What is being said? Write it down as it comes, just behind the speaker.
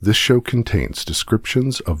This show contains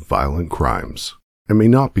descriptions of violent crimes and may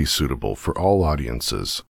not be suitable for all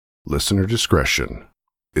audiences. Listener discretion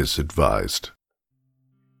is advised.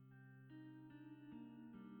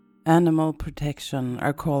 Animal protection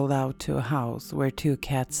are called out to a house where 2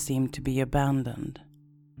 cats seem to be abandoned.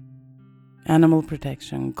 Animal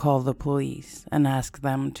protection call the police and ask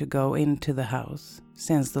them to go into the house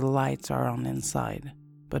since the lights are on inside,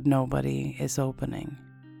 but nobody is opening.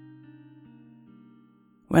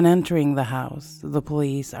 When entering the house, the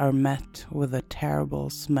police are met with a terrible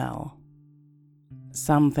smell.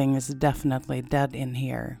 Something is definitely dead in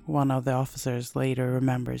here, one of the officers later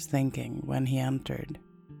remembers thinking when he entered.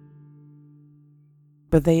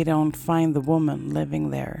 But they don't find the woman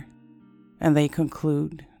living there, and they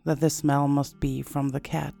conclude that the smell must be from the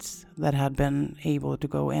cats that had been able to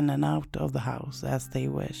go in and out of the house as they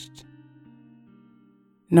wished.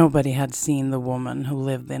 Nobody had seen the woman who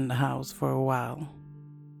lived in the house for a while,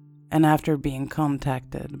 and after being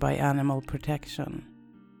contacted by Animal Protection,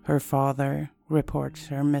 her father reports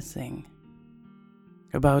her missing.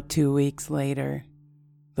 About 2 weeks later,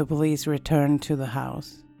 the police returned to the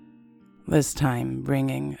house, this time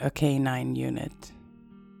bringing a canine unit.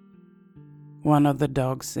 One of the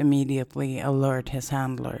dogs immediately alerted his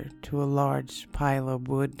handler to a large pile of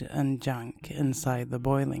wood and junk inside the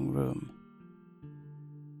boiling room.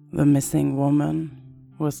 The missing woman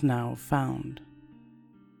was now found.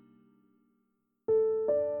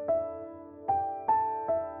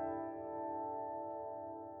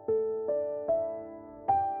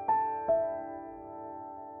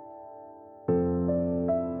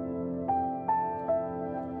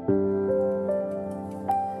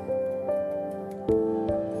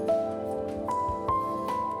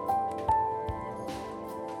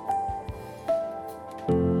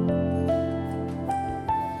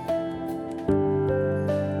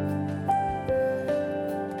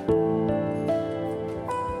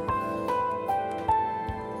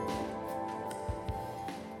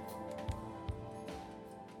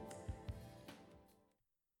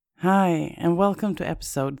 Hi, and welcome to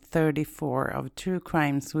episode 34 of True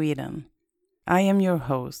Crime Sweden. I am your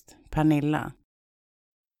host, Pernilla.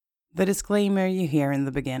 The disclaimer you hear in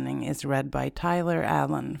the beginning is read by Tyler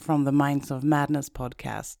Allen from the Minds of Madness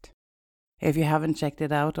podcast. If you haven't checked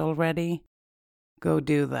it out already, go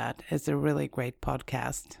do that. It's a really great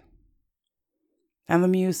podcast. And the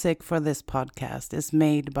music for this podcast is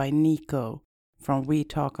made by Nico from We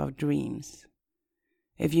Talk of Dreams.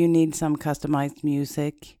 If you need some customized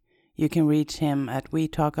music, you can reach him at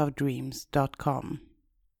wetalkofdreams.com.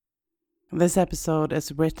 This episode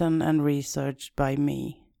is written and researched by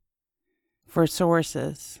me. For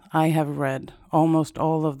sources, I have read almost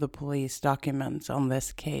all of the police documents on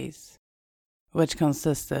this case, which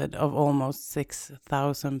consisted of almost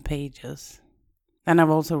 6,000 pages. And I've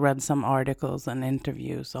also read some articles and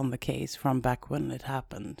interviews on the case from back when it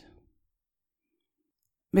happened.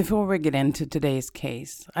 Before we get into today's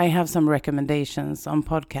case, I have some recommendations on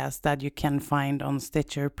podcasts that you can find on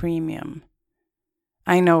Stitcher Premium.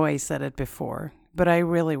 I know I said it before, but I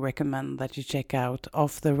really recommend that you check out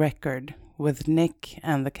Off the Record with Nick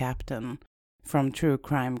and the Captain from True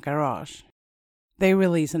Crime Garage. They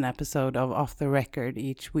release an episode of Off the Record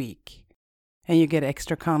each week, and you get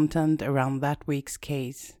extra content around that week's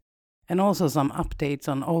case, and also some updates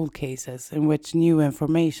on old cases in which new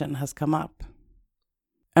information has come up.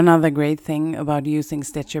 Another great thing about using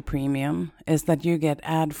Stitcher Premium is that you get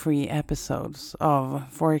ad-free episodes of,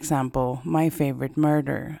 for example, My Favorite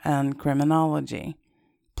Murder and Criminology,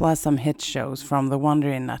 plus some hit shows from the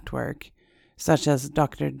Wondery Network, such as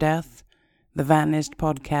Dr. Death, The Vanished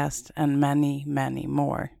Podcast, and many, many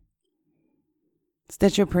more.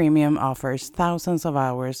 Stitcher Premium offers thousands of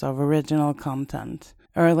hours of original content,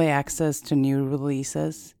 early access to new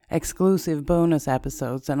releases, exclusive bonus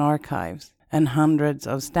episodes and archives, and hundreds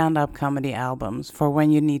of stand-up comedy albums for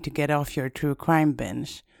when you need to get off your true crime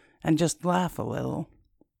binge and just laugh a little.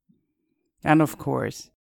 And of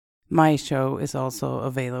course, my show is also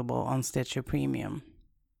available on Stitcher Premium.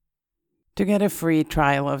 To get a free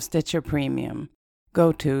trial of Stitcher Premium,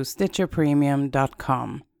 go to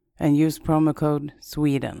stitcherpremium.com and use promo code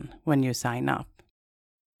SWEDEN when you sign up.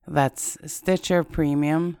 That's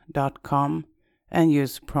stitcherpremium.com and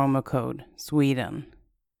use promo code SWEDEN.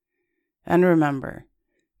 And remember,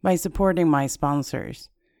 by supporting my sponsors,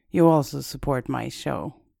 you also support my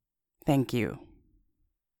show. Thank you.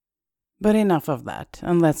 But enough of that,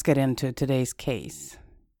 and let's get into today's case.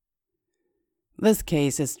 This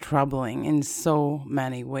case is troubling in so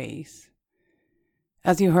many ways.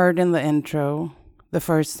 As you heard in the intro, the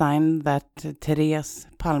first sign that Therese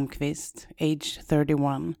Palmkvist, aged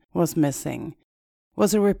 31, was missing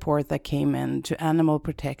was a report that came in to Animal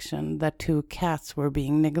Protection that 2 cats were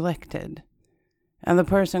being neglected, and the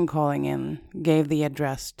person calling in gave the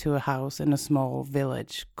address to a house in a small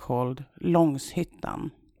village called Långshyttan.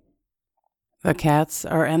 The cats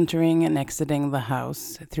are entering and exiting the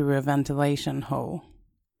house through a ventilation hole.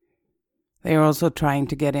 They are also trying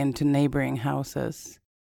to get into neighboring houses.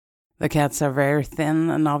 The cats are very thin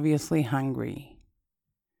and obviously hungry.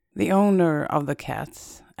 The owner of the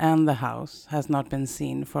cats and the house has not been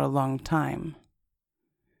seen for a long time.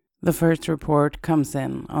 The first report comes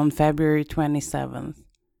in on February 27th,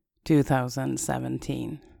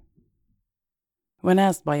 2017. When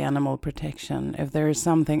asked by Animal Protection if there is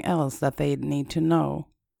something else that they need to know,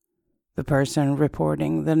 the person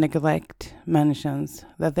reporting the neglect mentions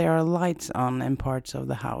that there are lights on in parts of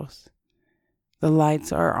the house. The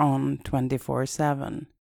lights are on 24/7,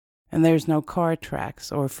 and there's no car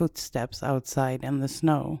tracks or footsteps outside in the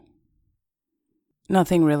snow.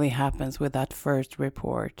 Nothing really happens with that first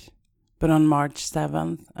report, but on March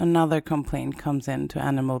 7th, another complaint comes in to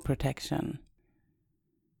Animal Protection.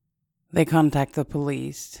 They contact the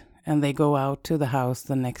police, and they go out to the house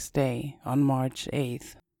the next day, on March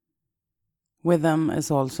 8th. With them is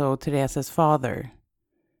also Therese's father.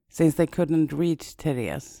 Since they couldn't reach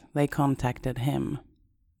Therese, they contacted him.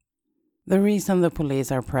 The reason the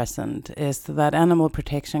police are present is that Animal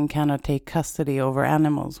Protection cannot take custody over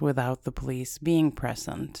animals without the police being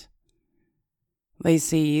present. They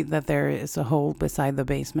see that there is a hole beside the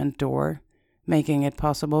basement door, making it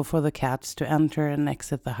possible for the cats to enter and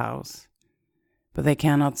exit the house. But they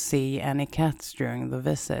cannot see any cats during the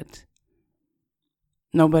visit.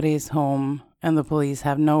 Nobody is home, and the police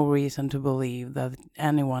have no reason to believe that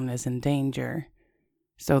anyone is in danger,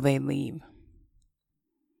 so they leave.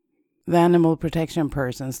 The Animal Protection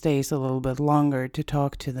person stays a little bit longer to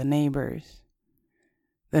talk to the neighbors.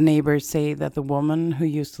 The neighbors say that the woman who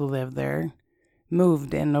used to live there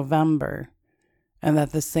moved in November, and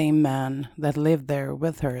that the same man that lived there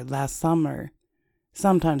with her last summer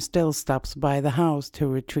sometimes still stops by the house to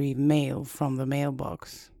retrieve mail from the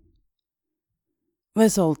mailbox.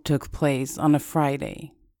 This all took place on a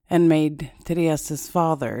Friday and made Therese's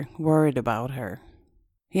father worried about her.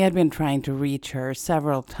 He had been trying to reach her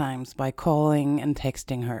several times by calling and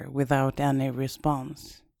texting her without any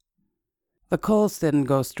response. The calls didn't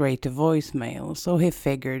go straight to voicemail, so he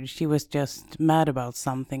figured she was just mad about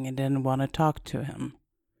something and didn't want to talk to him.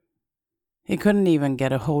 He couldn't even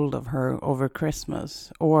get a hold of her over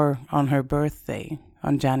Christmas or on her birthday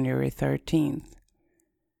on January 13th.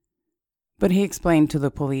 But he explained to the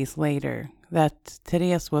police later that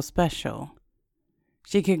Therese was special.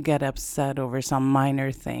 She could get upset over some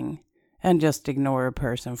minor thing and just ignore a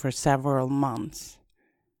person for several months,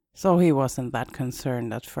 so he wasn't that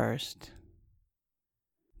concerned at first.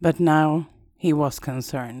 But now he was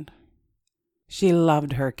concerned. She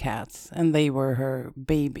loved her cats, and they were her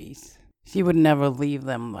babies. She would never leave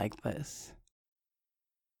them like this.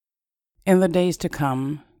 In the days to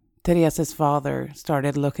come, Therese's father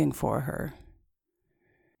started looking for her.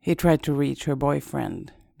 He tried to reach her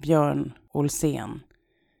boyfriend, Björn Olsen,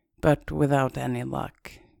 but without any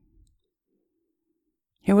luck.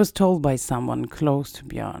 He was told by someone close to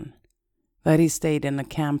Björn that he stayed in a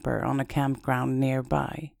camper on a campground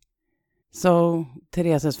nearby, so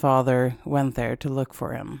Therese's father went there to look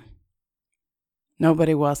for him.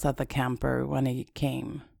 Nobody was at the camper when he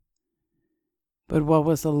came. But what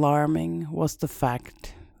was alarming was the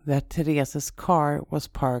fact that Therese's car was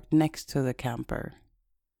parked next to the camper.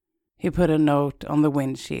 He put a note on the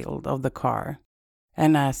windshield of the car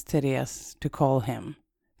and asked Therese to call him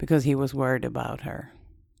because he was worried about her.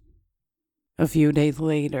 A few days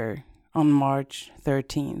later, on March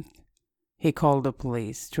 13th, he called the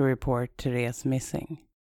police to report Therese missing.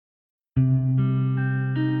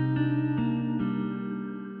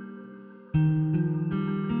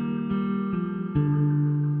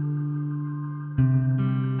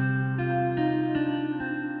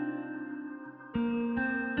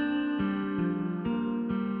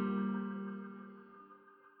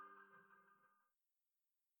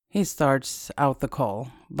 He starts out the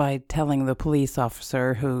call by telling the police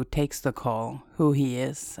officer who takes the call who he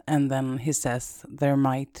is, and then he says there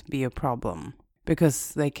might be a problem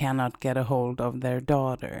because they cannot get a hold of their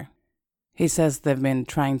daughter. He says they've been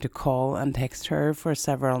trying to call and text her for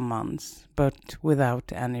several months, but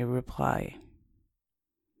without any reply.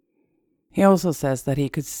 He also says that he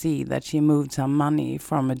could see that she moved some money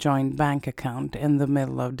from a joint bank account in the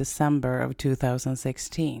middle of December of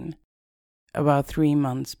 2016. About 3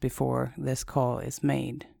 months before this call is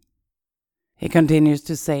made. He continues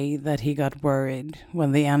to say that he got worried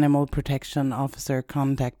when the animal protection officer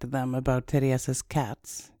contacted them about Therese's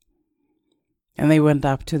cats. And they went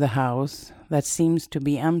up to the house that seems to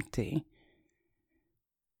be empty.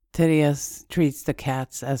 Therese treats the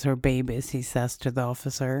cats as her babies, he says to the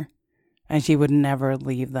officer, and she would never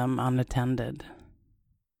leave them unattended.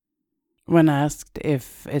 When asked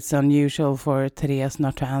if it's unusual for Therese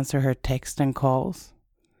not to answer her texts and calls,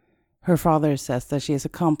 her father says that she is a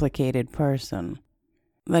complicated person,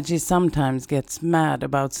 that she sometimes gets mad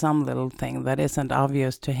about some little thing that isn't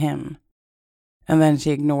obvious to him, and then she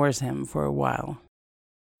ignores him for a while.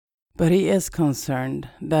 But he is concerned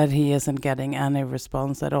that he isn't getting any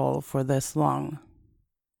response at all for this long.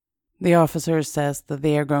 The officer says that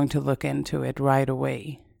they are going to look into it right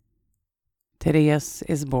away. Therese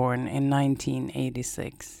is born in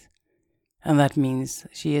 1986. And that means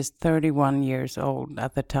she is 31 years old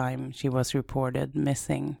at the time she was reported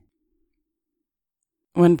missing.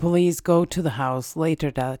 When police go to the house later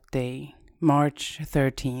that day, March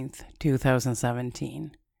 13th,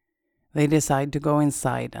 2017, they decide to go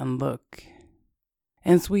inside and look.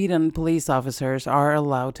 In Sweden, police officers are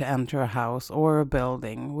allowed to enter a house or a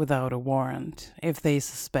building without a warrant if they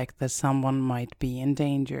suspect that someone might be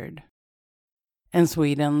endangered. In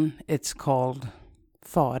Sweden, it's called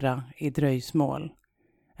fara I dröjsmål,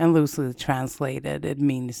 and loosely translated it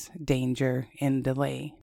means danger in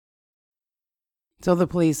delay. So the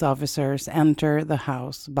police officers enter the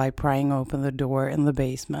house by prying open the door in the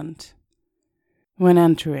basement. When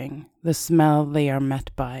entering, the smell they are met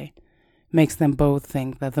by makes them both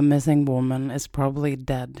think that the missing woman is probably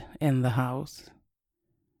dead in the house.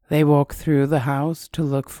 They walk through the house to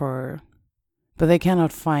look for her, but they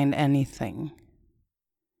cannot find anything.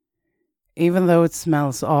 Even though it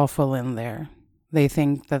smells awful in there, they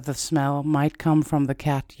think that the smell might come from the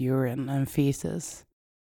cat urine and feces,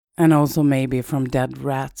 and also maybe from dead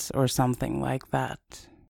rats or something like that.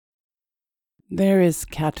 There is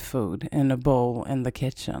cat food in a bowl in the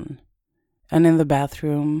kitchen, and in the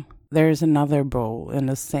bathroom there is another bowl in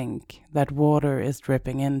a sink that water is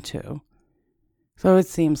dripping into, so it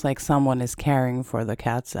seems like someone is caring for the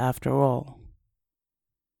cats after all.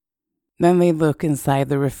 Then they look inside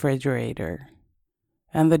the refrigerator,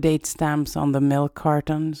 and the date stamps on the milk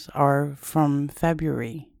cartons are from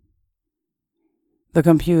February. The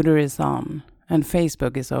computer is on, and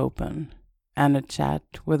Facebook is open, and a chat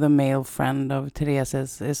with a male friend of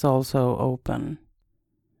Therese's is also open.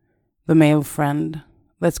 The male friend,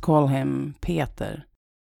 let's call him Peter,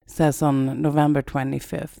 says on November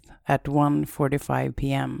 25th at 1:45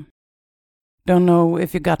 p.m. "Don't know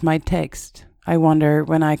if you got my text. I wonder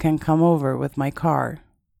when I can come over with my car."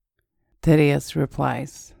 Therese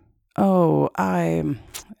replies, "Oh,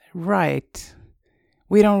 right.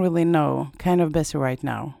 We don't really know. Kind of busy right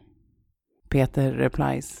now." Peter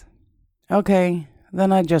replies, "Okay,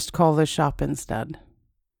 then I just call the shop instead.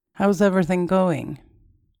 How's everything going?"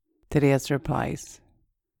 Therese replies,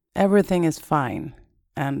 "Everything is fine,"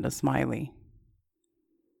 and a smiley.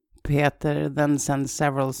 Peter then sends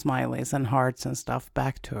several smileys and hearts and stuff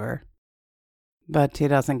back to her, but he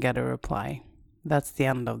doesn't get a reply. That's the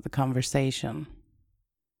end of the conversation.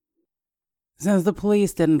 Since the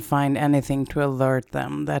police didn't find anything to alert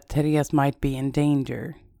them that Therese might be in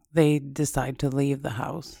danger, they decide to leave the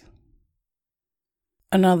house.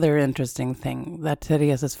 Another interesting thing that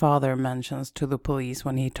Therese's father mentions to the police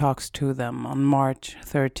when he talks to them on March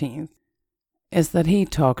 13th is that he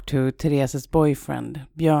talked to Therese's boyfriend,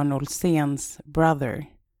 Björn Olsén's brother,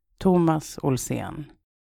 Thomas Olsén.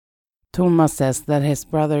 Thomas says that his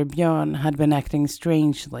brother Björn had been acting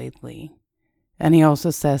strange lately, and he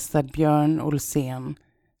also says that Björn Olsén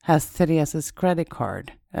has Therese's credit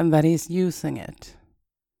card and that he's using it.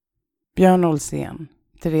 Björn Olsén,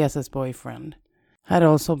 Therese's boyfriend, had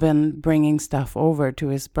also been bringing stuff over to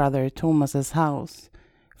his brother Thomas's house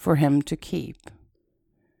for him to keep,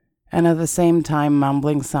 and at the same time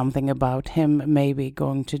mumbling something about him maybe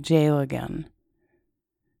going to jail again.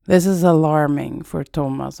 This is alarming for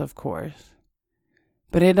Thomas, of course,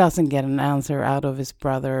 but he doesn't get an answer out of his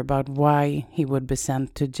brother about why he would be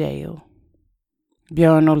sent to jail.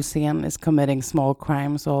 Björn Olsén is committing small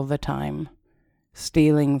crimes all the time,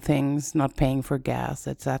 stealing things, not paying for gas,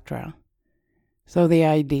 etc. So the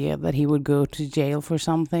idea that he would go to jail for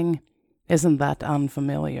something isn't that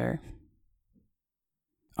unfamiliar.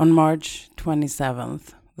 On March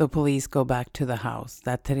 27th, the police go back to the house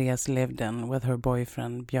that Therese lived in with her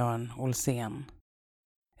boyfriend Björn Olsén.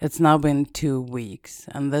 It's now been 2 weeks,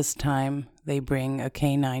 and this time they bring a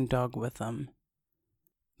canine dog with them.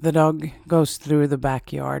 The dog goes through the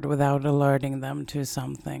backyard without alerting them to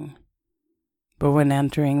something. But when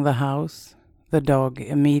entering the house, the dog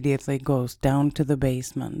immediately goes down to the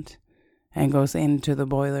basement and goes into the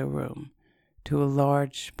boiler room to a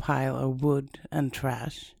large pile of wood and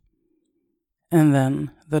trash. And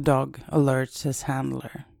then the dog alerts his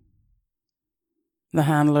handler. The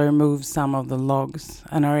handler moves some of the logs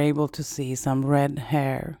and are able to see some red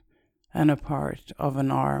hair and a part of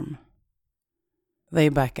an arm. They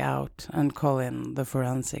back out and call in the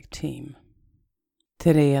forensic team.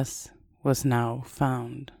 Therese was now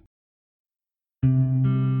found.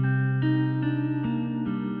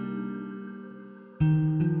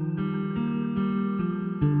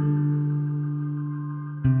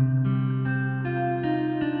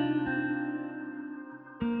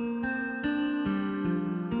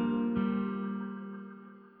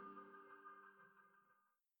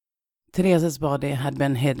 Therese's body had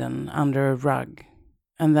been hidden under a rug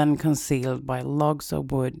and then concealed by logs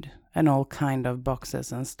of wood and all kind of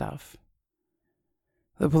boxes and stuff.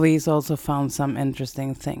 The police also found some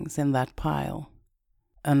interesting things in that pile.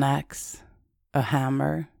 An axe, a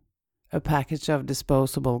hammer, a package of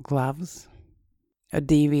disposable gloves, a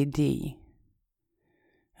DVD,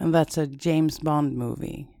 and that's a James Bond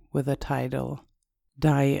movie with the title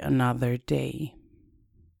Die Another Day.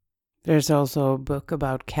 There's also a book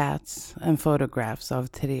about cats and photographs of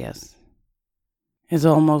Therese. It's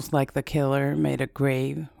almost like the killer made a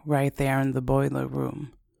grave right there in the boiler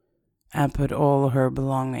room and put all her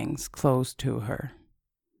belongings close to her.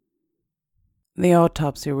 The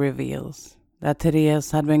autopsy reveals that Therese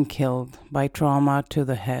had been killed by trauma to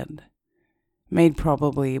the head, made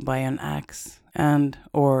probably by an axe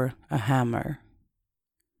and/or a hammer.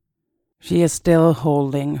 She is still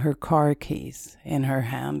holding her car keys in her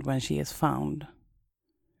hand when she is found.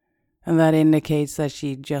 And that indicates that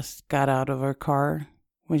she just got out of her car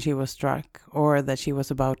when she was struck, or that she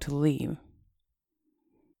was about to leave.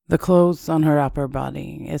 The clothes on her upper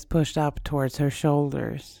body is pushed up towards her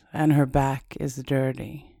shoulders, and her back is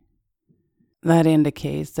dirty. That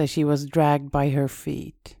indicates that she was dragged by her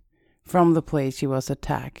feet from the place she was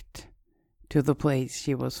attacked to the place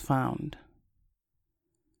she was found.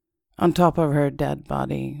 On top of her dead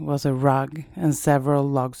body was a rug and several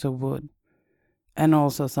logs of wood, and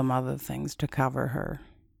also some other things to cover her.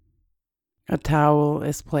 A towel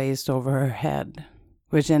is placed over her head,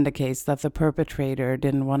 which indicates that the perpetrator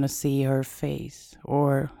didn't want to see her face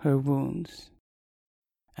or her wounds,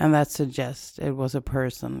 and that suggests it was a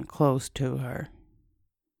person close to her.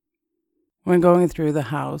 When going through the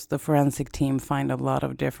house, the forensic team find a lot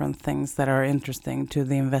of different things that are interesting to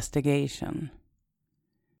the investigation.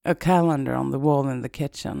 A calendar on the wall in the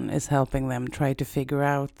kitchen is helping them try to figure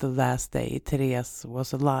out the last day Therese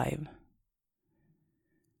was alive.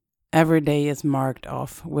 Every day is marked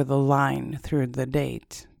off with a line through the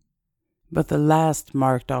date, but the last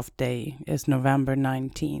marked off day is November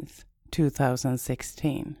 19th,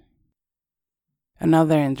 2016.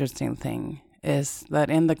 Another interesting thing is that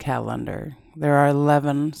in the calendar there are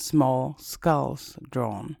 11 small skulls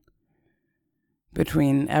drawn.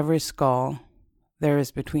 Between every skull there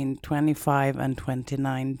is between 25 and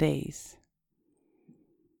 29 days.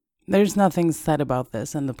 There's nothing said about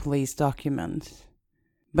this in the police document,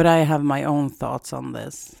 but I have my own thoughts on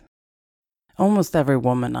this. Almost every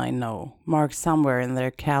woman I know marks somewhere in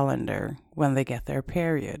their calendar when they get their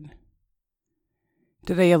period.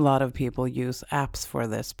 Today a lot of people use apps for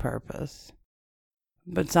this purpose,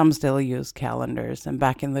 but some still use calendars, and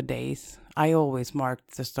back in the days I always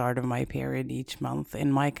marked the start of my period each month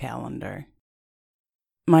in my calendar.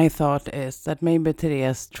 My thought is that maybe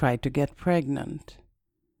Therese tried to get pregnant,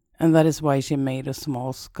 and that is why she made a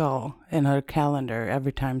small skull in her calendar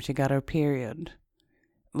every time she got her period,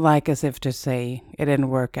 like as if to say it didn't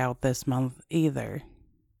work out this month either.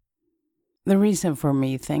 The reason for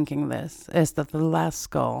me thinking this is that the last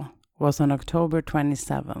skull was on October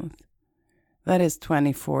 27th, that is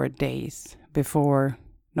 24 days before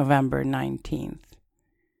November 19th,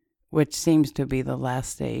 which seems to be the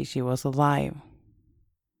last day she was alive.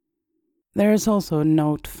 There is also a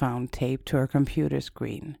note found taped to her computer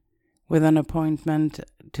screen with an appointment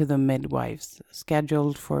to the midwives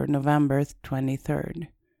scheduled for November 23rd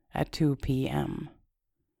at 2 p.m.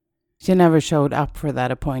 She never showed up for that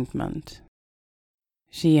appointment.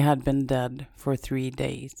 She had been dead for 3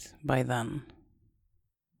 days by then.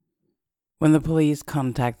 When the police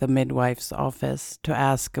contact the midwife's office to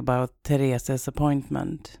ask about Therese's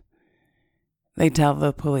appointment, they tell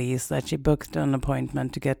the police that she booked an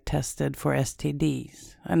appointment to get tested for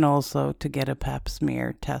STDs and also to get a pap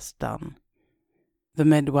smear test done. The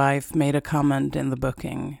midwife made a comment in the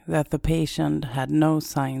booking that the patient had no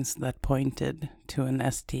signs that pointed to an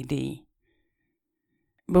STD.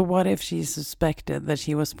 But what if she suspected that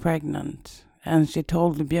she was pregnant and she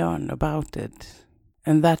told Björn about it,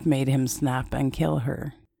 and that made him snap and kill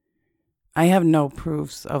her. I have no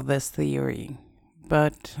proofs of this theory,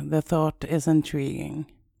 but the thought is intriguing.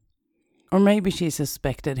 Or maybe she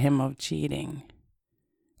suspected him of cheating.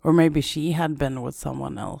 Or maybe she had been with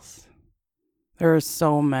someone else. There are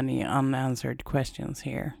so many unanswered questions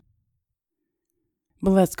here.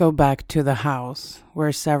 But let's go back to the house,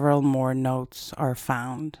 where several more notes are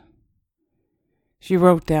found. She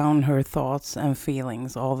wrote down her thoughts and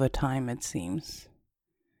feelings all the time, it seems.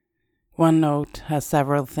 One note has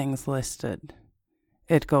several things listed.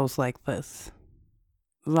 It goes like this: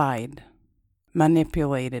 lied,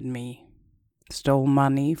 manipulated me, stole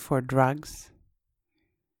money for drugs,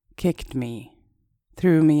 kicked me,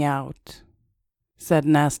 threw me out, said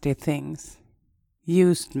nasty things,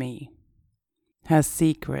 used me, has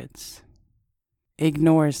secrets,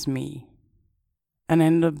 ignores me, and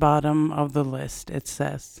in the bottom of the list it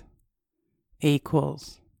says,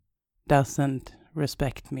 equals, doesn't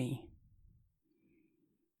respect me.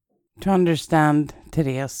 To understand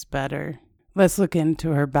Therese better, let's look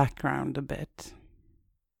into her background a bit.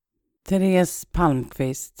 Therese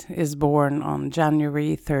Palmkvist is born on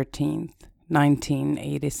January 13th,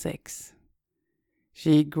 1986.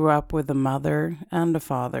 She grew up with a mother and a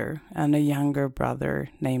father and a younger brother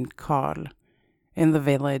named Karl in the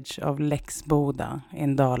village of Leksboda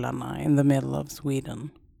in Dalarna in the middle of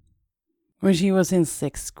Sweden. When she was in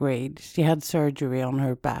 6th grade, she had surgery on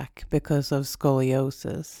her back because of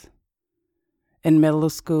scoliosis. In middle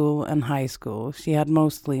school and high school, she had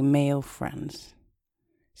mostly male friends.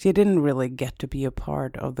 She didn't really get to be a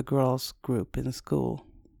part of the girls' group in school.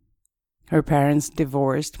 Her parents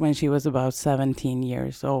divorced when she was about 17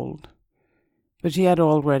 years old, but she had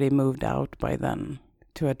already moved out by then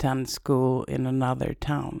to attend school in another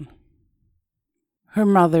town. Her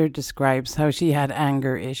mother describes how she had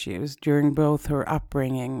anger issues during both her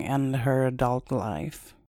upbringing and her adult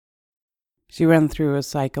life. She went through a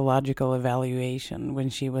psychological evaluation when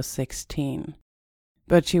she was 16,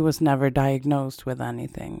 but she was never diagnosed with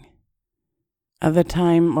anything. At the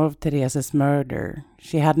time of Therese's murder,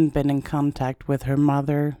 she hadn't been in contact with her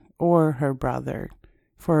mother or her brother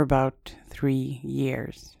for about 3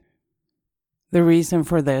 years. The reason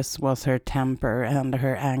for this was her temper and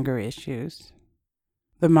her anger issues.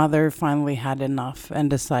 The mother finally had enough and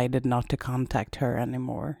decided not to contact her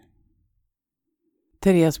anymore.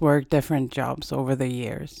 Therese worked different jobs over the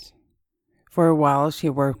years. For a while, she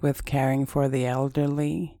worked with caring for the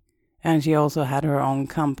elderly, and she also had her own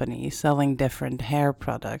company selling different hair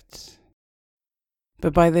products.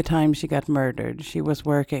 But by the time she got murdered, she was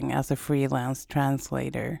working as a freelance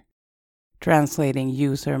translator, translating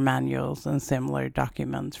user manuals and similar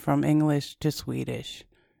documents from English to Swedish,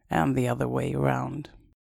 and the other way around.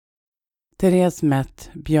 Therese met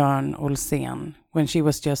Björn Olsen when she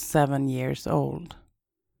was just 7 years old.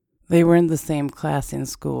 They were in the same class in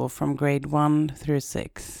school from grade 1 through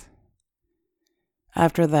 6.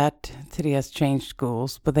 After that, Therese changed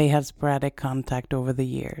schools, but they had sporadic contact over the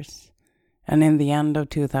years. And in the end of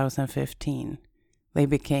 2015, they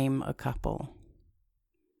became a couple.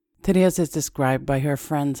 Therese is described by her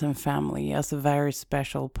friends and family as a very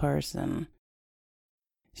special person.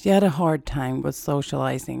 She had a hard time with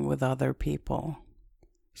socializing with other people.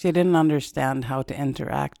 She didn't understand how to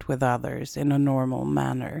interact with others in a normal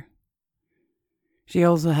manner. She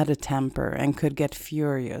also had a temper and could get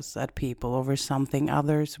furious at people over something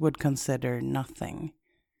others would consider nothing.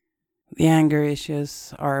 The anger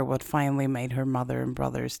issues are what finally made her mother and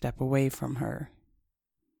brother step away from her.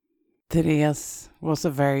 Therese was a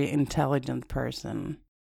very intelligent person.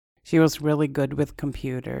 She was really good with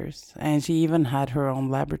computers, and she even had her own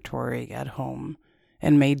laboratory at home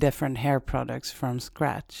and made different hair products from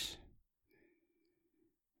scratch.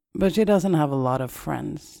 But she doesn't have a lot of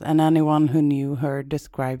friends, and anyone who knew her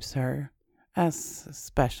describes her as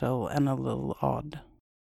special and a little odd.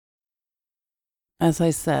 As I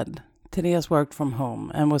said, Therese worked from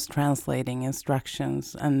home and was translating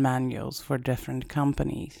instructions and manuals for different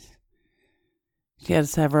companies. She had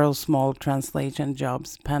several small translation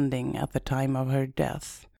jobs pending at the time of her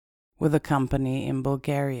death with a company in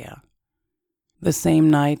Bulgaria. The same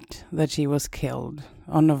night that she was killed,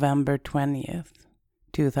 on November 20th,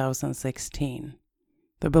 2016,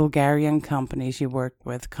 the Bulgarian company she worked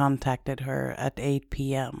with contacted her at 8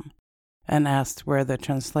 p.m. and asked where the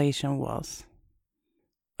translation was.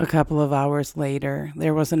 A couple of hours later,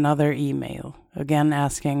 there was another email, again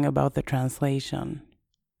asking about the translation.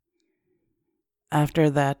 After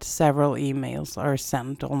that, several emails are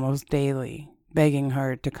sent almost daily, begging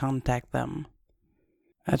her to contact them.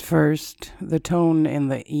 At first, the tone in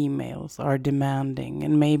the emails are demanding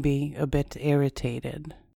and maybe a bit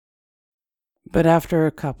irritated. But after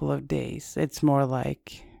a couple of days, it's more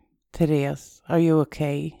like, Therese, are you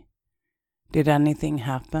okay? Did anything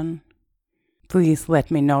happen? Please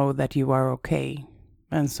let me know that you are okay,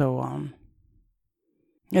 and so on.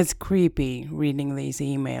 It's creepy reading these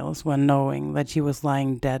emails when knowing that she was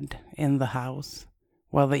lying dead in the house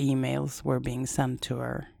while the emails were being sent to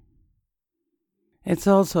her. It's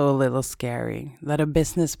also a little scary that a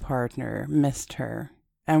business partner missed her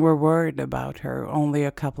and were worried about her only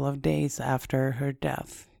a couple of days after her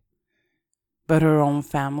death. But her own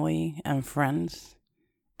family and friends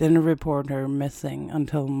didn't report her missing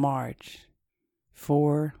until March,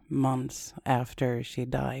 4 months after she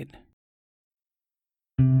died.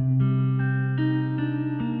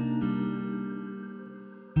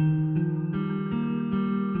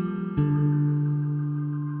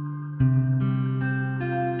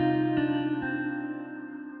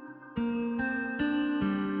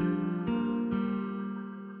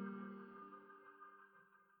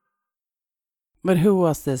 But who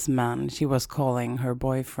was this man she was calling her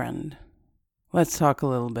boyfriend? Let's talk a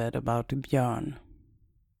little bit about Björn.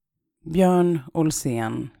 Björn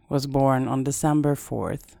Olsen was born on December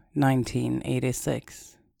 4th,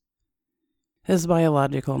 1986. His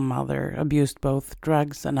biological mother abused both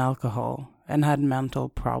drugs and alcohol and had mental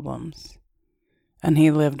problems, and he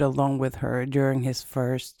lived alone with her during his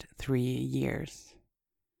first 3 years.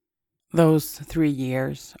 Those 3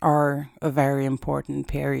 years are a very important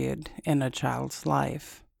period in a child's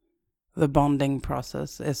life. The bonding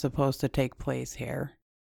process is supposed to take place here,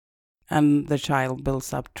 and the child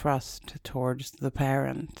builds up trust towards the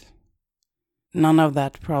parent. None of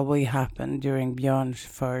that probably happened during Björn's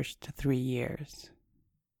first 3 years.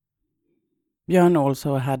 Björn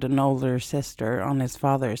also had an older sister on his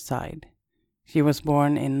father's side. She was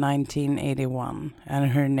born in 1981,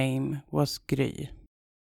 and her name was Gry.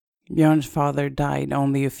 Björn's father died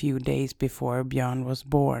only a few days before Björn was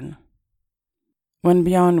born. When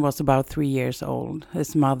Björn was about 3 years old,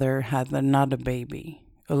 his mother had another baby,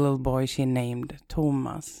 a little boy she named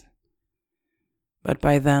Thomas. But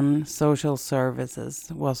by then, social services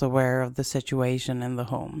was aware of the situation in the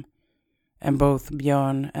home, and both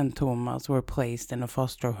Björn and Thomas were placed in a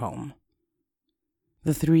foster home.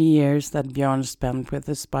 The 3 years that Björn spent with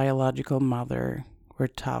his biological mother were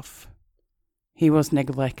tough. He was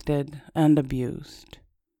neglected and abused,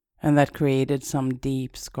 and that created some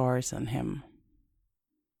deep scars in him.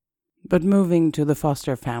 But moving to the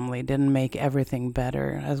foster family didn't make everything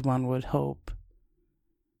better, as one would hope.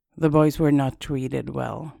 The boys were not treated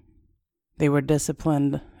well. They were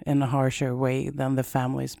disciplined in a harsher way than the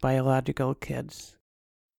family's biological kids,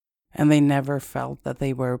 and they never felt that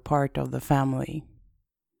they were part of the family.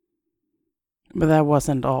 But that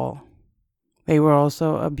wasn't all. They were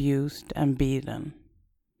also abused and beaten,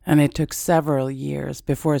 and it took several years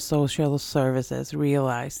before social services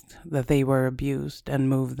realized that they were abused and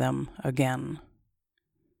moved them again.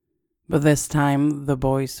 But this time the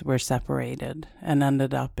boys were separated and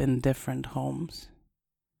ended up in different homes.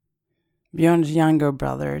 Björn's younger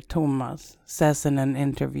brother, Thomas, says in an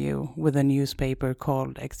interview with a newspaper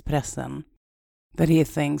called Expressen that he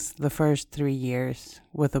thinks the first 3 years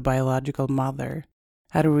with a biological mother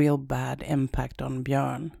had a real bad impact on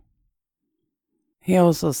Björn. He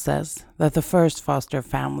also says that the first foster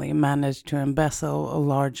family managed to embezzle a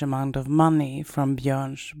large amount of money from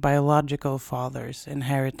Björn's biological father's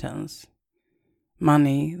inheritance.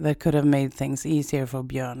 Money that could have made things easier for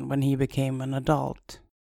Björn when he became an adult.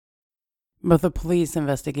 But the police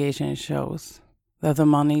investigation shows that the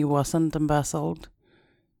money wasn't embezzled.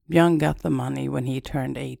 Björn got the money when he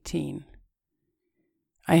turned 18.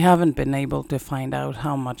 I haven't been able to find out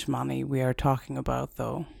how much money we are talking about,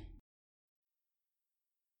 though.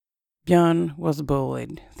 Björn was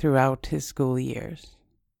bullied throughout his school years.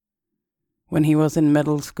 When he was in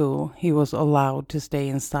middle school, he was allowed to stay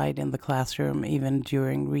inside in the classroom even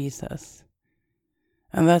during recess.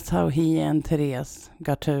 And that's how he and Therese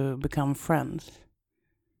got to become friends.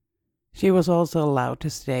 She was also allowed to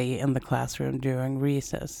stay in the classroom during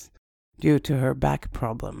recess due to her back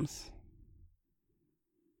problems.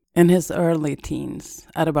 In his early teens,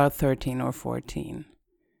 at about 13 or 14,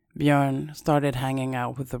 Björn started hanging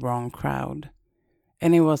out with the wrong crowd,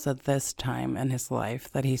 and it was at this time in his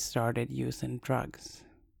life that he started using drugs.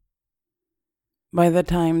 By the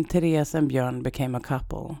time Therese and Björn became a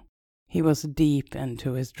couple, he was deep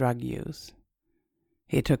into his drug use.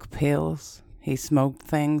 He took pills, he smoked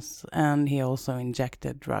things, and he also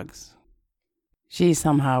injected drugs. She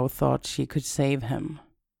somehow thought she could save him,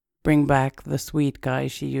 bring back the sweet guy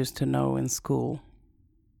she used to know in school.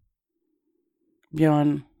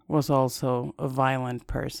 Björn was also a violent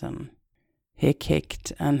person. He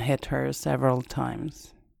kicked and hit her several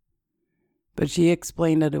times. But she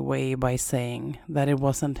explained it away by saying that it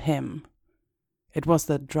wasn't him. It was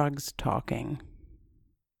the drugs talking.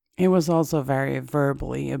 He was also very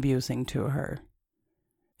verbally abusing to her.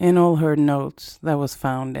 In all her notes that was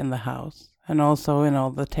found in the house, and also in all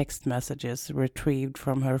the text messages retrieved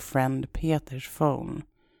from her friend Peter's phone,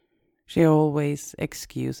 she always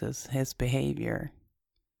excuses his behavior.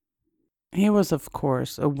 He was, of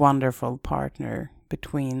course, a wonderful partner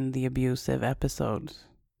between the abusive episodes.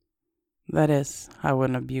 That is how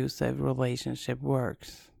an abusive relationship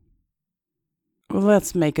works. Well,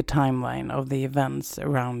 let's make a timeline of the events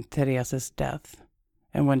around Therese's death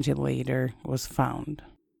and when she later was found.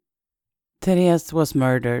 Therese was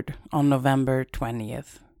murdered on November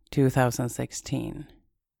 20th, 2016.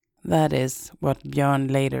 That is what Björn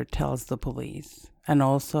later tells the police, and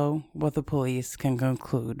also what the police can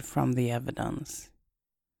conclude from the evidence.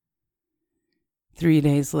 3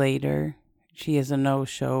 days later, she is a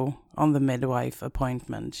no-show on the midwife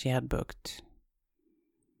appointment she had booked.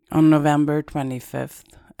 On November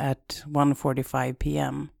 25th at 1:45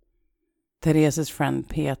 p.m., Therese's friend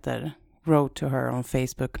Peter wrote to her on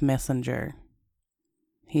Facebook Messenger.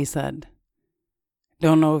 He said,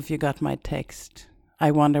 "Don't know if you got my text.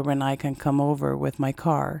 I wonder when I can come over with my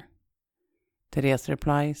car." Therese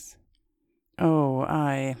replies, "Oh,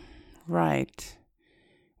 right.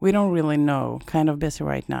 We don't really know. Kind of busy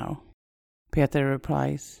right now." Peter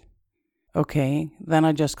replies, "Okay, then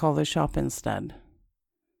I just call the shop instead.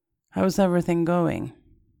 How's everything going?"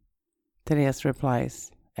 Therese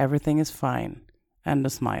replies, "Everything is fine," and a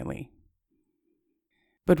smiley.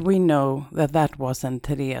 But we know that that wasn't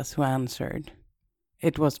Therese who answered.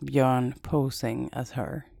 It was Björn posing as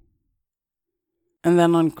her. And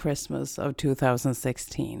then on Christmas of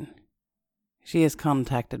 2016, she is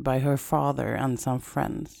contacted by her father and some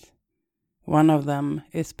friends. One of them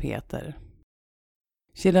is Peter.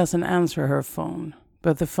 She doesn't answer her phone,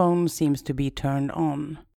 but the phone seems to be turned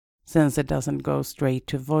on, since it doesn't go straight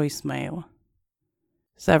to voicemail.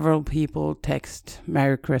 Several people text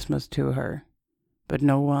Merry Christmas to her, but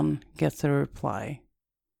no one gets a reply.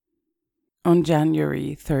 On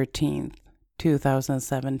January 13th,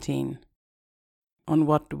 2017, on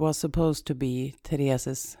what was supposed to be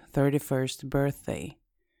Therese's 31st birthday,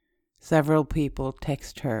 several people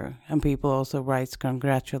text her, and people also write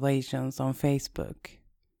congratulations on Facebook.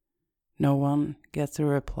 No one gets a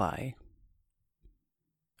reply.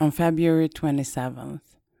 On February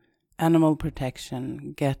 27th, Animal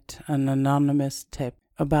Protection get an anonymous tip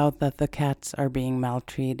about that the cats are being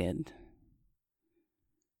maltreated.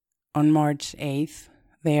 On March 8th,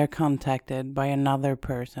 they are contacted by another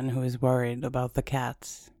person who is worried about the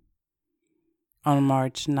cats. On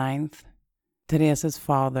March 9th, Therese's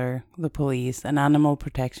father, the police, and Animal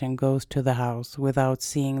Protection goes to the house without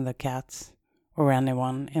seeing the cats or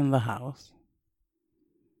anyone in the house.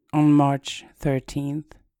 On March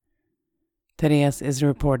 13th, Therese is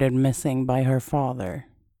reported missing by her father.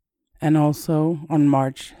 And also on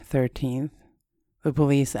March 13th, the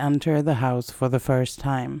police enter the house for the first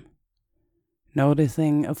time,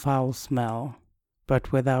 noticing a foul smell,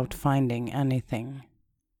 but without finding anything.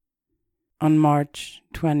 On March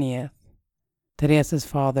 20th, Therese's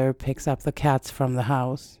father picks up the cats from the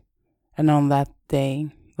house, and on that day,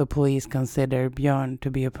 the police consider Björn to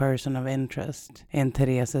be a person of interest in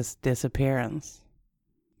Therese's disappearance.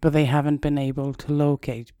 But they haven't been able to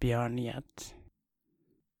locate Björn yet.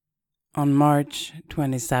 On March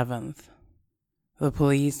 27th, the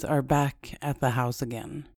police are back at the house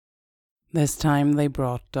again. This time they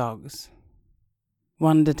brought dogs.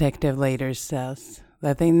 One detective later says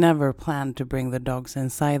that they never planned to bring the dogs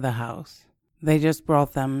inside the house. They just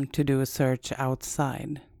brought them to do a search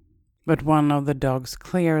outside. But one of the dogs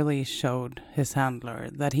clearly showed his handler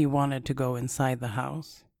that he wanted to go inside the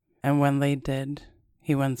house. And when they did,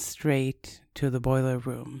 he went straight to the boiler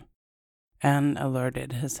room and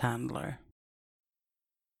alerted his handler.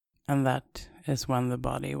 And that is when the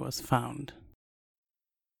body was found.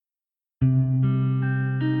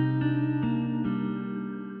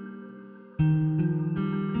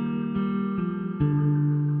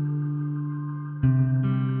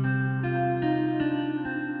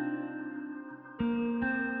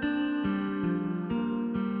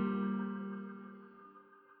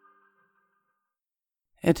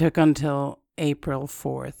 It took until April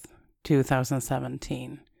 4th,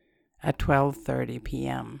 2017, at 12:30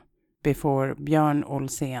 p.m. before Björn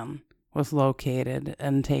Olsen was located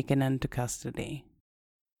and taken into custody.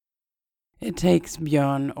 It takes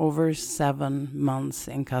Björn over 7 months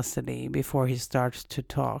in custody before he starts to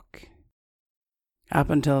talk. Up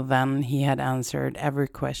until then, he had answered every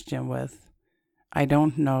question with, "I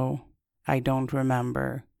don't know, I don't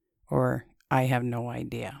remember," or "I have no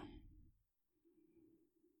idea."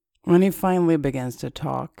 When he finally begins to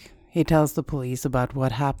talk, he tells the police about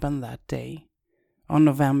what happened that day, on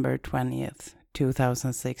November 20th,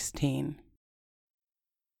 2016.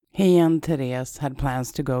 He and Therese had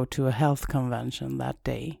plans to go to a health convention that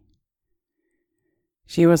day.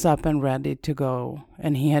 She was up and ready to go,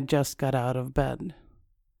 and he had just got out of bed.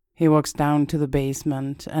 He walks down to the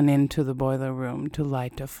basement and into the boiler room to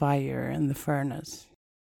light a fire in the furnace.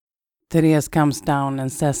 Therese comes down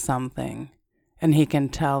and says something, and he can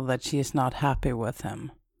tell that she is not happy with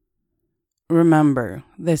him. Remember,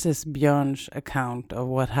 this is Björn's account of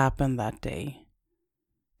what happened that day.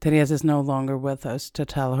 Therese is no longer with us to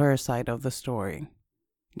tell her side of the story.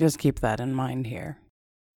 Just keep that in mind here.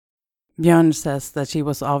 Björn says that she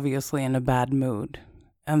was obviously in a bad mood,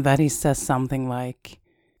 and that he says something like,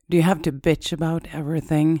 "Do you have to bitch about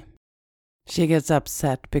everything?" She gets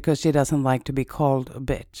upset because she doesn't like to be called a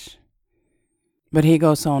bitch. But he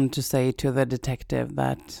goes on to say to the detective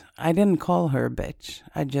that, "I didn't call her a bitch.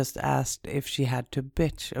 I just asked if she had to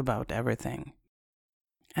bitch about everything."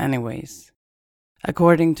 Anyways,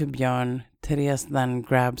 according to Björn, Therese then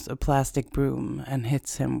grabs a plastic broom and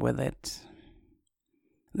hits him with it.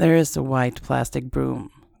 There is a white plastic broom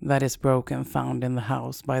that is broken found in the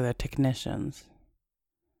house by the technicians.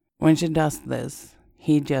 When she does this,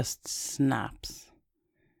 he just snaps.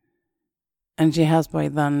 And she has by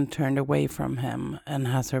then turned away from him and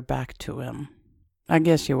has her back to him. I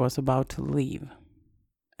guess she was about to leave.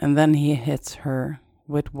 And then he hits her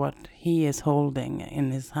with what he is holding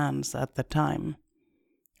in his hands at the time.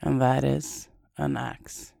 And that is an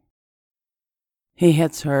axe. He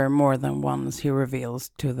hits her more than once, he reveals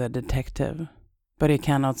to the detective, but he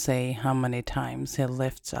cannot say how many times he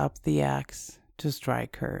lifts up the axe to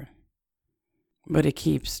strike her. But he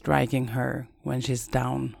keeps striking her when she's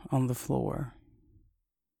down on the floor.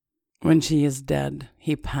 When she is dead,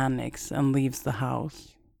 he panics and leaves the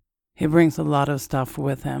house. He brings a lot of stuff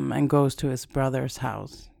with him and goes to his brother's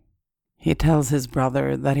house. He tells his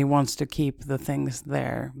brother that he wants to keep the things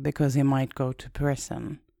there because he might go to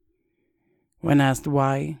prison. When asked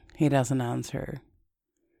why, he doesn't answer.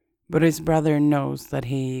 But his brother knows that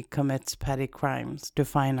he commits petty crimes to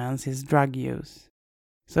finance his drug use,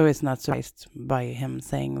 so he's not surprised by him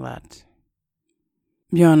saying that.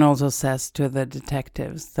 Björn also says to the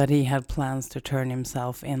detectives that he had plans to turn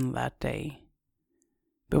himself in that day.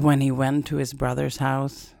 But when he went to his brother's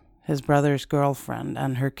house, his brother's girlfriend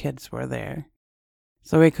and her kids were there,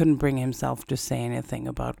 so he couldn't bring himself to say anything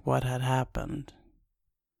about what had happened.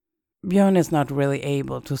 Björn is not really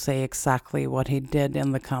able to say exactly what he did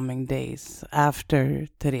in the coming days after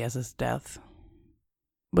Therese's death.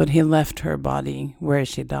 But he left her body where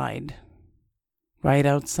she died, right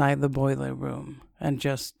outside the boiler room, and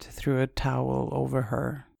just threw a towel over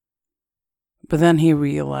her. But then he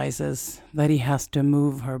realizes that he has to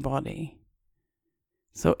move her body.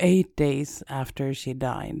 So 8 days after she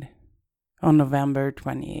died, on November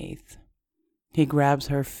 28th, he grabs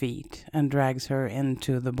her feet and drags her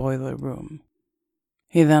into the boiler room.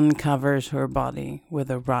 He then covers her body with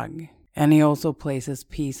a rug, and he also places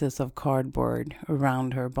pieces of cardboard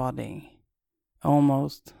around her body,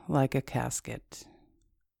 almost like a casket.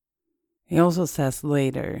 He also says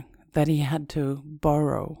later that he had to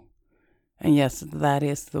borrow, and yes, that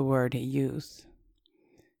is the word he used,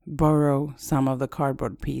 borrow some of the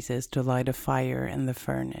cardboard pieces to light a fire in the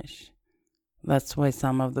furnace. That's why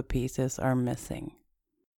some of the pieces are missing.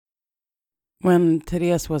 When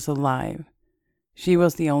Therese was alive, she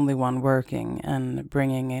was the only one working and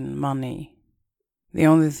bringing in money. The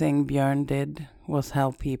only thing Björn did was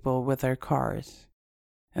help people with their cars,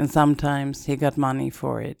 and sometimes he got money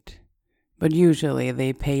for it, but usually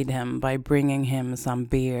they paid him by bringing him some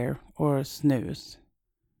beer or snus.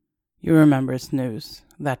 You remember snus,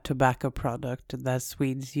 that tobacco product that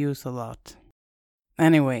Swedes use a lot.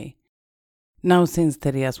 Anyway, now since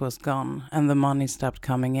Therese was gone and the money stopped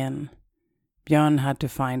coming in, Björn had to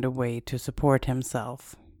find a way to support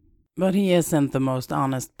himself. But he isn't the most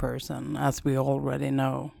honest person, as we already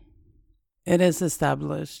know. It is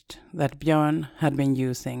established that Björn had been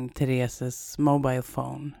using Therese's mobile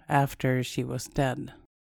phone after she was dead.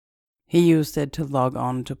 He used it to log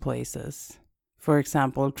on to places. For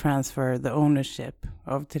example, transfer the ownership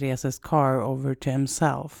of Therese's car over to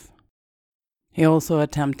himself. He also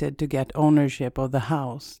attempted to get ownership of the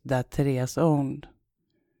house that Therese owned,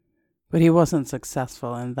 but he wasn't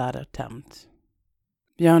successful in that attempt.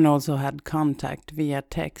 Björn also had contact via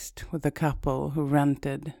text with a couple who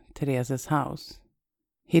rented Therese's house.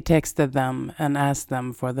 He texted them and asked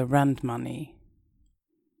them for the rent money.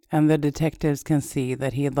 And the detectives can see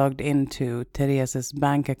that he logged into Therese's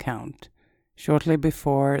bank account shortly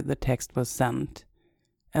before the text was sent,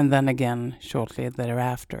 and then again shortly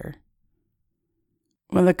thereafter.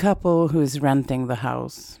 When the couple who is renting the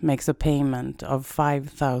house makes a payment of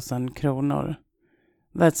 5,000 kronor,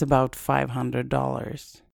 that's about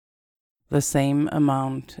 $500. The same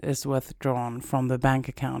amount is withdrawn from the bank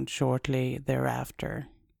account shortly thereafter.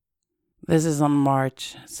 This is on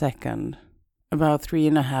March 2nd, about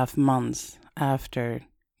 3.5 months after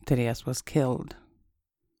Therese was killed.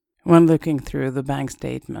 When looking through the bank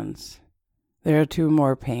statements, there are 2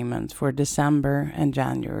 more payments for December and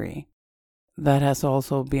January that has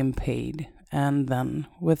also been paid and then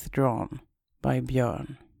withdrawn by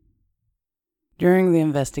Björn. During the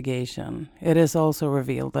investigation, it is also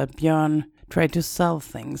revealed that Björn tried to sell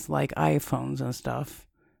things like iPhones and stuff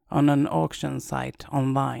on an auction site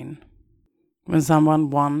online. When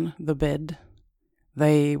someone won the bid,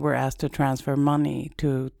 they were asked to transfer money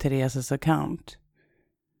to Therese's account.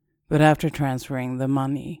 But after transferring the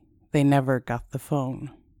money, they never got the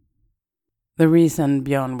phone. The reason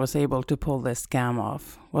Björn was able to pull this scam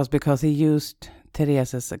off was because he used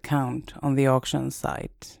Therese's account on the auction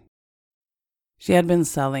site. She had been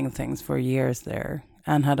selling things for years there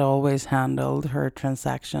and had always handled her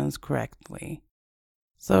transactions correctly.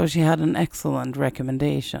 So she had an excellent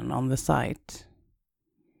recommendation on the site.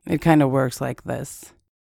 It kind of works like this.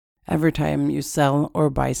 Every time you sell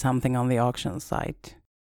or buy something on the auction site,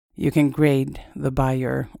 you can grade the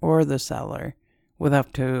buyer or the seller with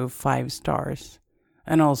up to 5 stars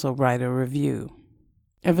and also write a review.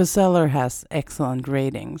 If a seller has excellent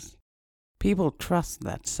ratings, people trust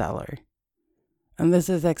that seller. And this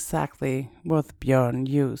is exactly what Björn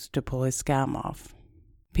used to pull his scam off.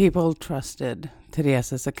 People trusted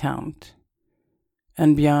Therese's account,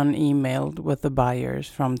 and Björn emailed with the buyers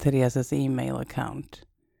from Therese's email account,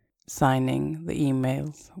 signing the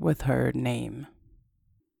emails with her name.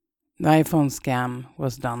 The iPhone scam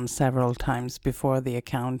was done several times before the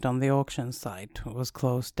account on the auction site was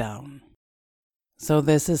closed down. So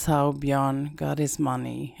this is how Björn got his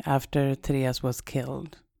money after Therese was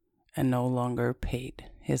killed and no longer paid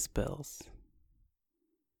his bills.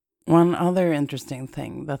 One other interesting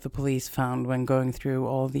thing that the police found when going through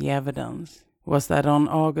all the evidence was that on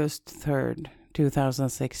August 3rd,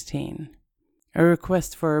 2016, a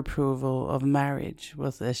request for approval of marriage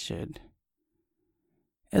was issued.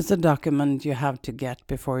 It's a document you have to get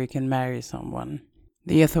before you can marry someone.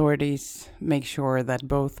 The authorities make sure that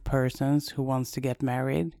both persons who wants to get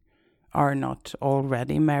married are not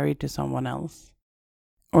already married to someone else,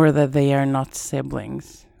 or that they are not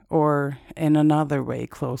siblings, or in another way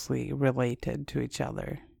closely related to each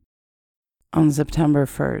other. On September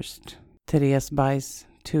 1st, Therese buys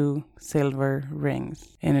 2 silver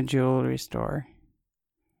rings in a jewelry store.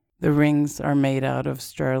 The rings are made out of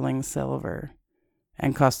sterling silver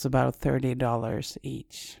and cost about $30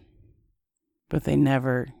 each. But they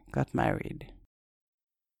never got married.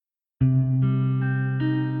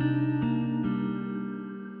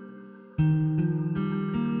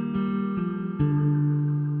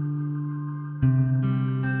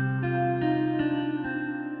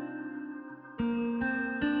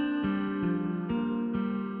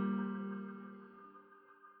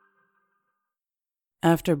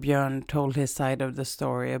 After Björn told his side of the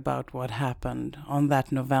story about what happened on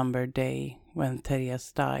that November day when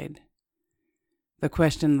Therese died, the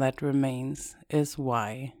question that remains is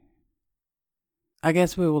why. I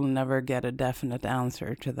guess we will never get a definite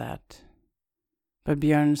answer to that. But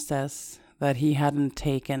Björn says that he hadn't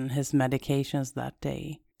taken his medications that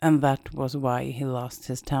day, and that was why he lost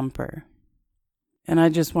his temper. And I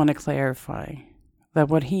just want to clarify that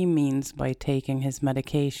what he means by taking his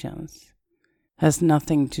medications has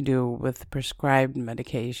nothing to do with prescribed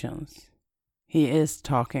medications. He is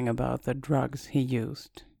talking about the drugs he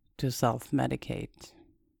used to self-medicate.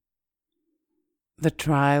 The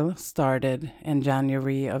trial started in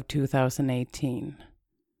January of 2018,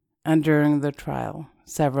 and during the trial,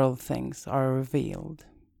 several things are revealed.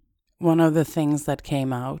 One of the things that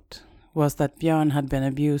came out was that Björn had been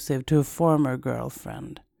abusive to a former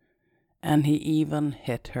girlfriend, and he even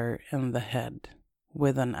hit her in the head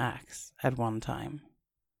with an axe at one time.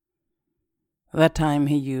 That time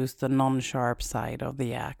he used the non-sharp side of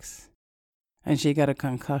the axe, and she got a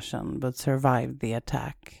concussion but survived the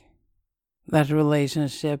attack. That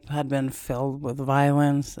relationship had been filled with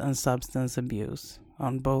violence and substance abuse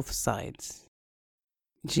on both sides.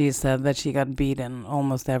 She said that she got beaten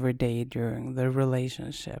almost every day during the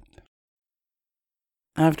relationship.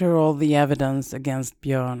 After all the evidence against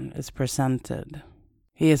Björn is presented,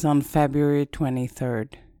 He is on February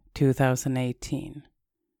 23rd, 2018,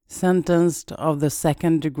 sentenced of the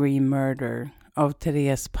second-degree murder of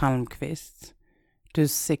Therese Palmkvist to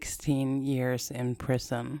 16 years in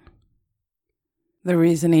prison. The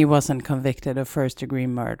reason he wasn't convicted of first-degree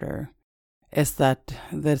murder is that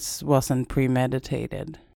this wasn't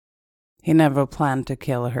premeditated. He never planned to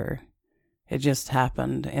kill her. It just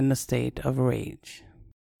happened in a state of rage.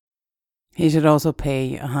 He should also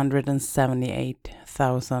pay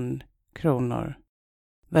 178,000 kronor.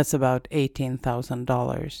 That's about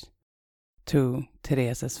 $18,000 to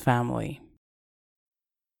Therese's family.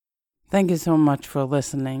 Thank you so much for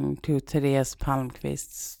listening to Therese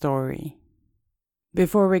Palmkvist's story.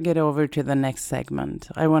 Before we get over to the next segment,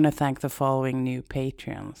 I want to thank the following new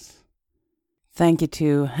Patreons. Thank you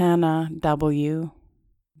to Hannah W.,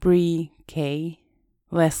 Bree K.,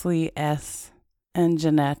 Leslie S., and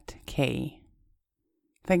Jeanette K.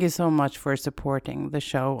 Thank you so much for supporting the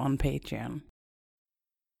show on Patreon.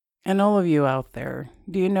 And all of you out there,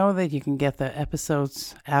 do you know that you can get the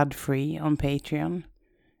episodes ad-free on Patreon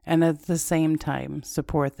and at the same time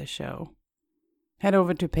support the show? Head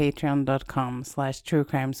over to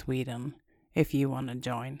patreon.com/truecrimesweden if you want to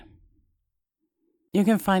join. You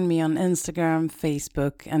can find me on Instagram,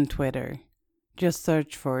 Facebook, and Twitter. Just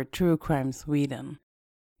search for True Crime Sweden.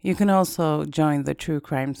 You can also join the True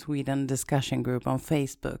Crime Sweden discussion group on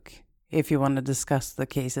Facebook if you want to discuss the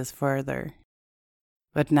cases further.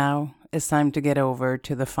 But now it's time to get over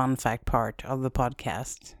to the fun fact part of the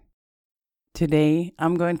podcast. Today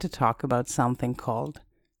I'm going to talk about something called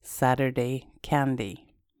Saturday candy,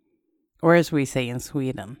 or as we say in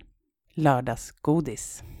Sweden,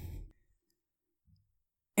 lördagsgodis.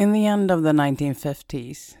 In the end of the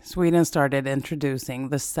 1950s, Sweden started introducing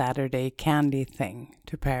the Saturday candy thing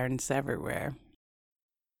to parents everywhere.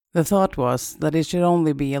 The thought was that it should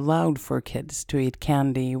only be allowed for kids to eat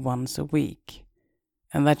candy once a week,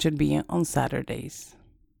 and that should be on Saturdays.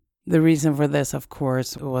 The reason for this, of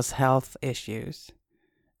course, was health issues,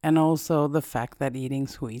 and also the fact that eating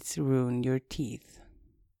sweets ruin your teeth.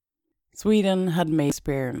 Sweden had made an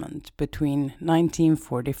experiment between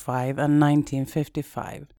 1945 and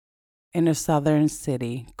 1955 in a southern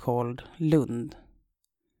city called Lund.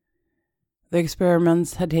 The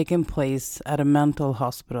experiments had taken place at a mental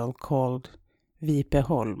hospital called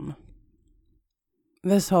Vipeholm.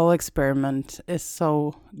 This whole experiment is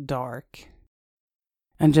so dark,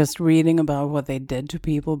 and just reading about what they did to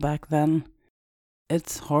people back then,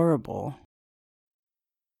 it's horrible.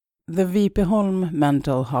 The Vipeholm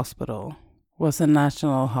Mental Hospital was a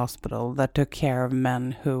national hospital that took care of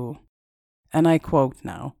men who, and I quote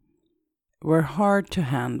now, were hard to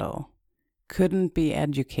handle, couldn't be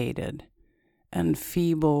educated, and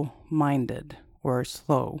feeble-minded or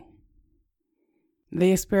slow.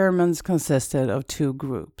 The experiments consisted of two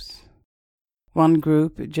groups. One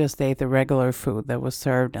group just ate the regular food that was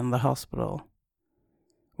served in the hospital,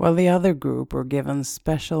 while the other group were given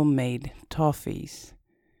special-made toffees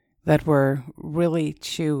that were really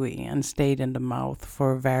chewy and stayed in the mouth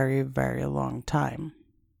for a very, very long time.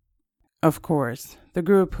 Of course, the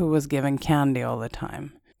group who was given candy all the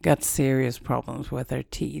time got serious problems with their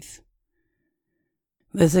teeth.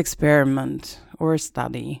 This experiment, or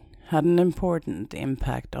study, had an important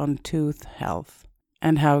impact on tooth health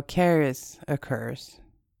and how caries occurs.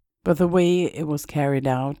 But the way it was carried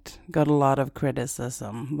out got a lot of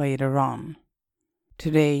criticism later on.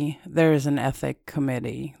 Today, there is an ethics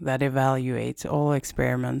committee that evaluates all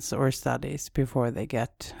experiments or studies before they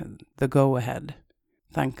get the go-ahead.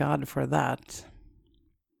 Thank God for that.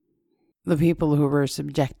 The people who were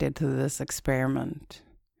subjected to this experiment,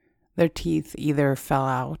 their teeth either fell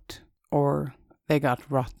out or they got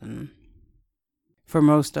rotten. For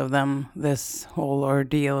most of them, this whole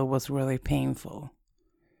ordeal was really painful.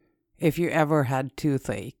 If you ever had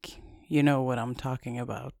toothache, you know what I'm talking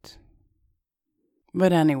about.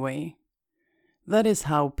 But anyway, that is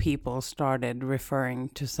how people started referring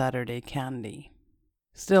to Saturday candy.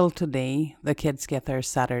 Still today, the kids get their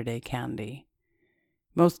Saturday candy.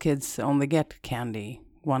 Most kids only get candy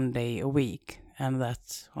one day a week, and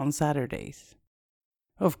that's on Saturdays.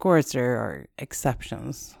 Of course, there are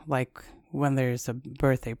exceptions, like when there's a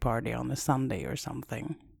birthday party on a Sunday or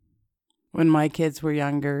something. When my kids were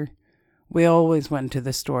younger, we always went to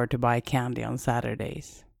the store to buy candy on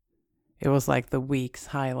Saturdays. It was like the week's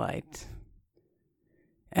highlight.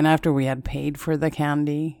 And after we had paid for the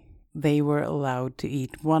candy, they were allowed to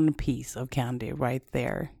eat one piece of candy right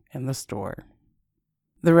there in the store.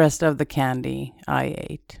 The rest of the candy I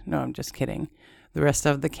ate. No, I'm just kidding. The rest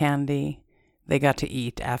of the candy they got to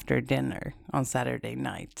eat after dinner on Saturday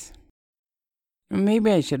night.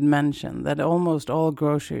 Maybe I should mention that almost all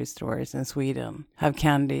grocery stores in Sweden have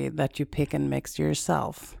candy that you pick and mix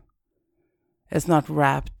yourself. It's not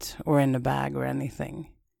wrapped or in a bag or anything.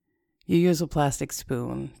 You use a plastic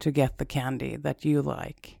spoon to get the candy that you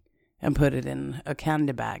like and put it in a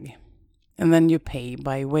candy bag. And then you pay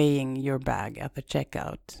by weighing your bag at the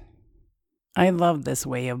checkout. I love this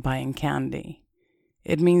way of buying candy.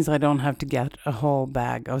 It means I don't have to get a whole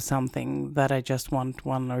bag of something that I just want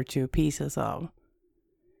 1 or 2 pieces of.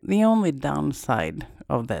 The only downside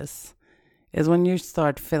of this is when you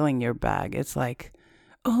start filling your bag, it's like,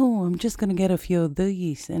 oh, I'm just going to get a few of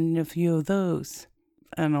these and a few of those.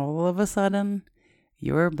 And all of a sudden,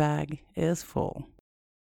 your bag is full.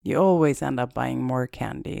 You always end up buying more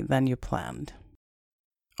candy than you planned.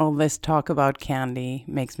 All this talk about candy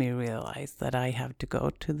makes me realize that I have to go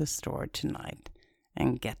to the store tonight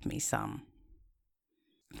and get me some.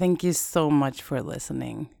 Thank you so much for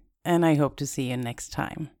listening, and I hope to see you next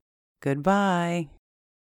time. Goodbye!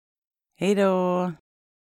 Hej då!